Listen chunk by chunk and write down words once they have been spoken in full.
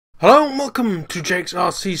Hello and welcome to Jake's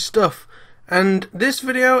RC Stuff, and this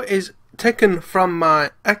video is taken from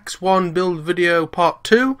my X1 build video part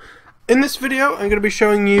 2. In this video I'm going to be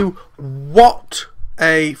showing you what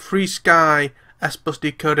a Frsky Sbus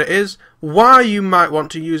decoder is, why you might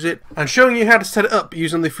want to use it, and showing you how to set it up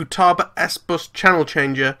using the Futaba Sbus channel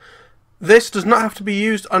changer. This does not have to be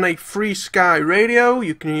used on a Frsky radio.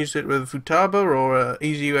 You can use it with a Futaba or a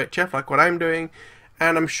Easy UHF like what I'm doing,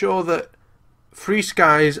 and I'm sure that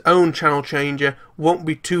Frsky's own channel changer won't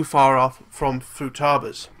be too far off from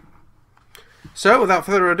Futaba's. So without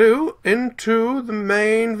further ado, into the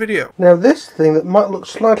main video. Now this thing that might look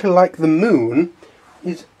slightly like the moon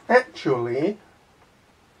is actually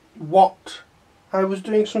what I was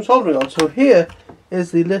doing some soldering on. So here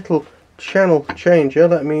is the little channel changer.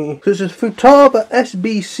 So this is Futaba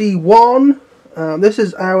SBC1. This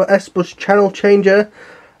is our Sbus channel changer.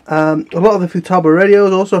 A lot of the Futaba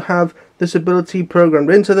radios also have this ability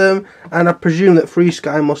programmed into them, and I presume that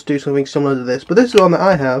Frsky must do something similar to this. But this is the one that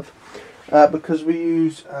I have because we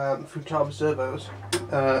use Futaba servos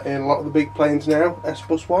in a lot of the big planes now,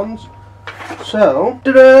 Sbus ones. So,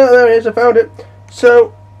 there it is, I found it. So,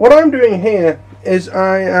 what I'm doing here is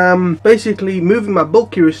I am basically moving my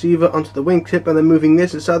bulky receiver onto the wingtip and then moving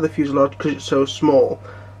this inside the fuselage because it's so small.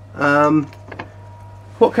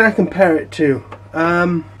 What can I compare it to?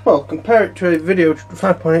 Well, compare it to a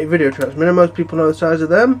 5.8 video transmitter. Most people know the size of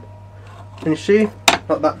them, and you see,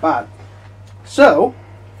 not that bad. So,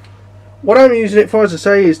 what I'm using it for, as I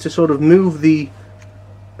say, is to sort of move the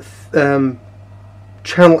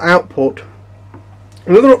channel output.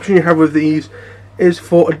 Another option you have with these is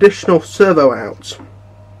for additional servo outs.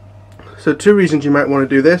 So, two reasons you might want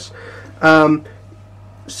to do this.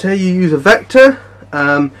 Say you use a vector.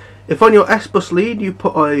 If on your Sbus lead you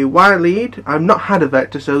put a wire lead, I've not had a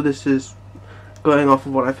vector, so this is going off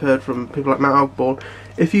of what I've heard from people like Matt Ogborn.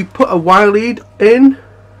 If you put a wire lead in,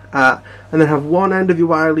 and then have one end of your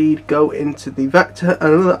wire lead go into the vector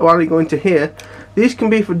and another wire lead go into here, these can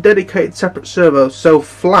be for dedicated separate servos, so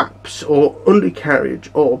flaps or undercarriage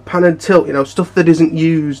or pan and tilt, you know, stuff that isn't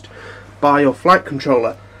used by your flight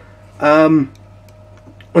controller.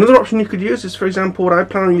 Another option you could use is, for example, what I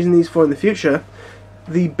plan on using these for in the future.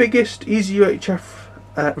 The biggest Easy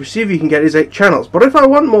UHF receiver you can get is 8 channels. But if I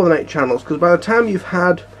want more than 8 channels, because by the time you've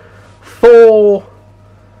had 4,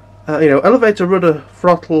 elevator, rudder,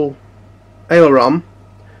 throttle, aileron,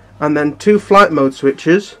 and then 2 flight mode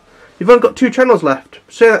switches, you've only got 2 channels left.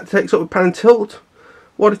 Say that takes up with pan and tilt.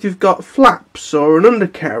 What if you've got flaps, or an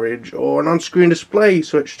undercarriage, or an on-screen display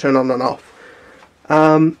switch turned on and off?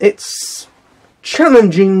 It's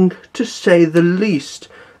challenging, to say the least.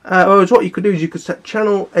 Whereas what you could do is you could set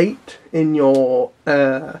channel 8 in your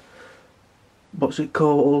what's it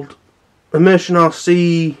called, Immersion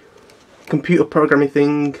RC computer programming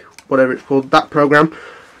thing, whatever it's called, that program.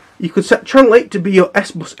 You could set channel 8 to be your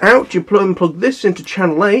Sbus out. You plug this into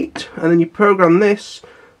channel 8 and then you program this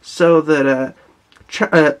so that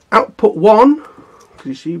output 1, because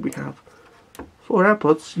you see we have 4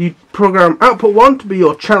 outputs, you program output 1 to be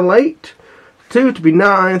your channel 8, 2 to be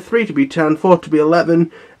 9, 3 to be 10, 4 to be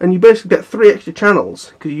 11, and you basically get 3 extra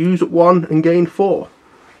channels because you use 1 and gain 4.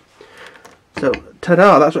 So,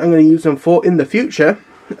 ta-da, that's what I'm going to use them for in the future,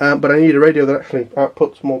 but I need a radio that actually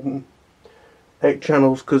outputs more than 8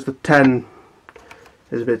 channels because the 10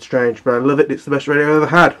 is a bit strange, but I love it. It's the best radio I've ever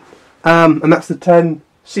had. And that's the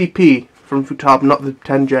 10CP from Futaba, not the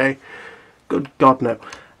 10J. Good God, no.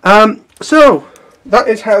 So, that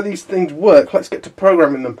is how these things work. Let's get to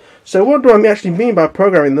programming them. So what do I actually mean by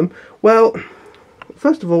programming them? Well,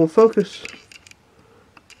 first of all, focus.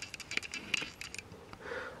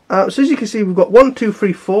 So as you can see, we've got 1, 2,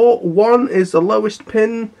 3, 4. 1 is the lowest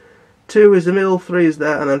pin, 2 is the middle, 3 is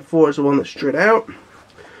there, and then 4 is the one that's straight out.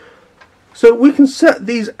 So we can set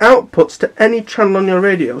these outputs to any channel on your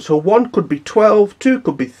radio. So 1 could be 12, 2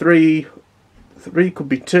 could be 3, 3 could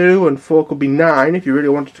be 2, and 4 could be 9 if you really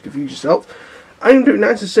wanted to confuse yourself. I'm going to do it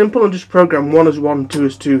nice and simple and just program 1 as 1, 2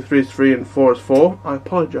 as 2, 3 as 3, and 4 as 4. I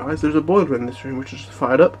apologise, there's a boiler in this room which is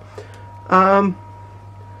fired up.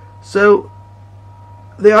 So,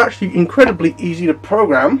 they are actually incredibly easy to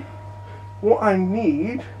program. What I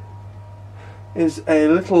need is a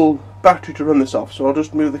little battery to run this off, so I'll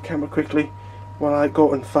just move the camera quickly while I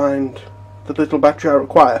go and find the little battery I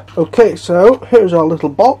require. Okay, so here's our little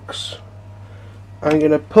box. I'm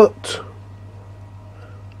going to put...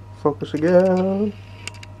 focus again.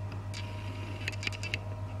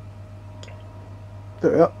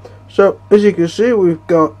 There we are. So as you can see, we've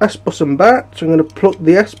got Sbus and bat. So I'm going to plug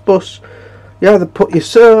the Sbus. You either put your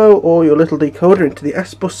servo or your little decoder into the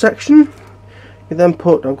Sbus section. We then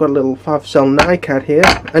put, I've got a little 5-cell NiCad here,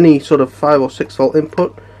 any sort of 5 or 6 volt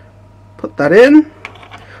input, put that in.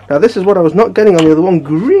 Now this is what I was not getting on the other one,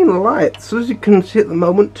 green light. So as you can see at the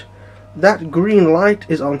moment, that green light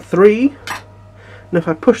is on 3. And if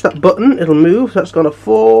I push that button, it'll move. So that's gone to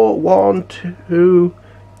 4, 1, 2,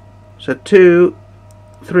 so 2,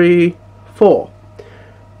 3, 4.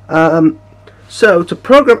 So to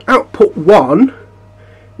program output 1,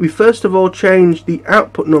 we first of all change the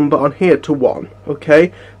output number on here to 1.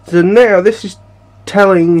 Okay, so now this is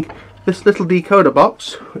telling this little decoder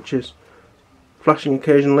box, which is flashing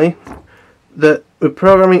occasionally, that we're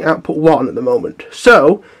programming output 1 at the moment.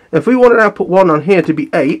 So if we wanted output 1 on here to be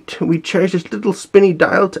 8, we change this little spinny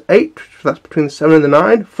dial to 8. So that's between the 7 and the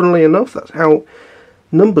 9. Funnily enough, that's how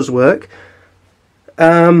numbers work.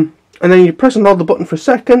 And then you press and hold the button for a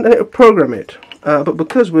second and it'll program it. But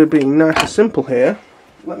because we're being nice and simple here,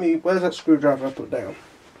 where's that screwdriver I put down?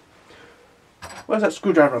 Where's that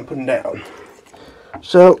screwdriver I'm putting down?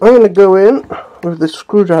 So I'm going to go in with this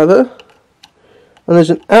screwdriver, and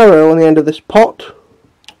there's an arrow on the end of this pot.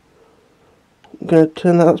 I'm going to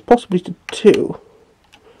turn that, that's possibly to 2.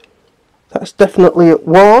 That's definitely at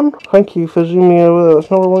 1. Thank you for zooming over there,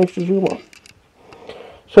 that's not what I wanted to zoom on.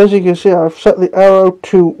 So as you can see, I've set the arrow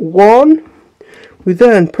to 1. We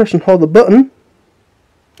then press and hold the button.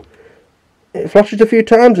 It flashes a few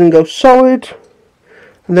times and goes solid.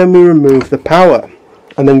 And then we remove the power.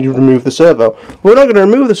 And then you remove the servo. We're not going to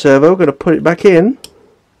remove the servo, we're going to put it back in.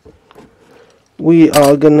 We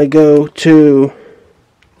are going to go to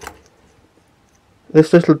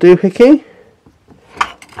this little doohickey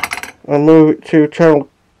and move it to channel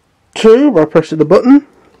 2 by pressing the button.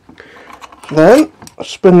 Then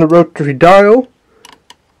spin the rotary dial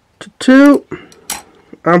to 2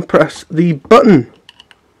 and press the button.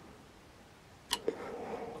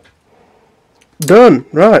 Done.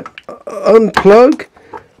 Right, unplug,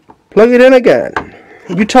 plug it in again.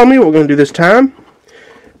 You tell me what we're going to do this time.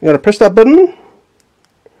 I'm going to press that button.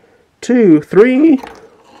 2, 3.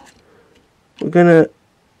 We're going to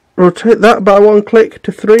rotate that by 1 click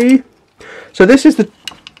to 3. So this is the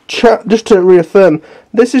just to reaffirm,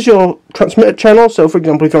 this is your transmitter channel. So for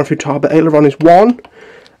example, if you're on through Tarbit, aileron is 1,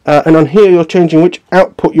 and on here you're changing which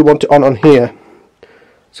output you want it on here.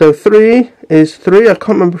 So 3 is 3. I can't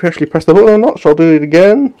remember if you actually pressed the button or not, so I'll do it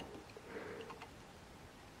again.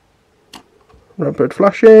 Rapid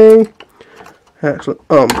flashing. Excellent.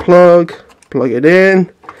 Unplug, plug it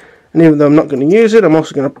in. And even though I'm not going to use it, I'm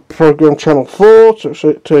also going to program channel 4, so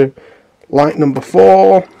set to light number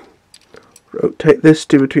 4. Rotate this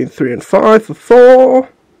to between 3 and 5 for 4.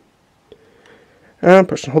 And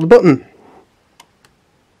press and hold the button.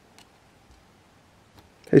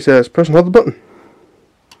 He says, press and hold the button.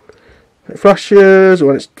 It flashes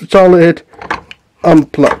when it's solid.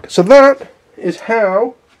 Unplug. So that is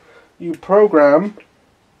how you program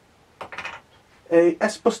a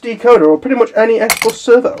Sbus decoder, or pretty much any Sbus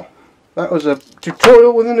servo. That was a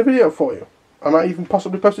tutorial within a video for you. I might even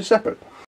possibly post it separate.